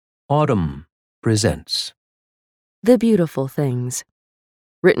Autumn presents The Beautiful Things,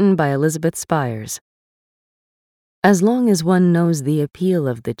 written by Elizabeth Spires. As long as one knows the appeal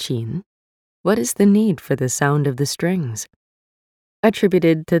of the qin, what is the need for the sound of the strings?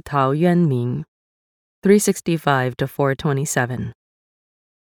 Attributed to Tao Yuanming, 365 to 427.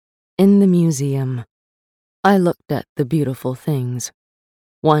 In the museum, I looked at the beautiful things,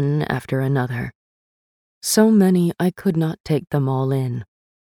 one after another. So many I could not take them all in.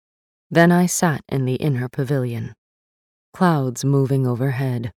 Then I sat in the inner pavilion, clouds moving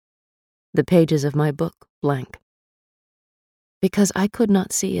overhead, the pages of my book blank, because I could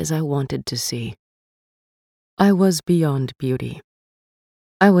not see as I wanted to see. I was beyond beauty.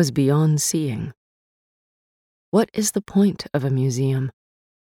 I was beyond seeing. What is the point of a museum?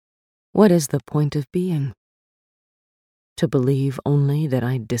 What is the point of being? To believe only that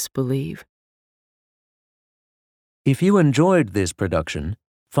I disbelieve? If you enjoyed this production,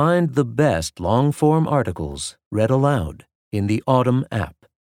 find the best long-form articles read aloud in the Autumn app,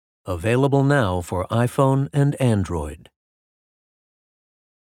 available now for iPhone and Android.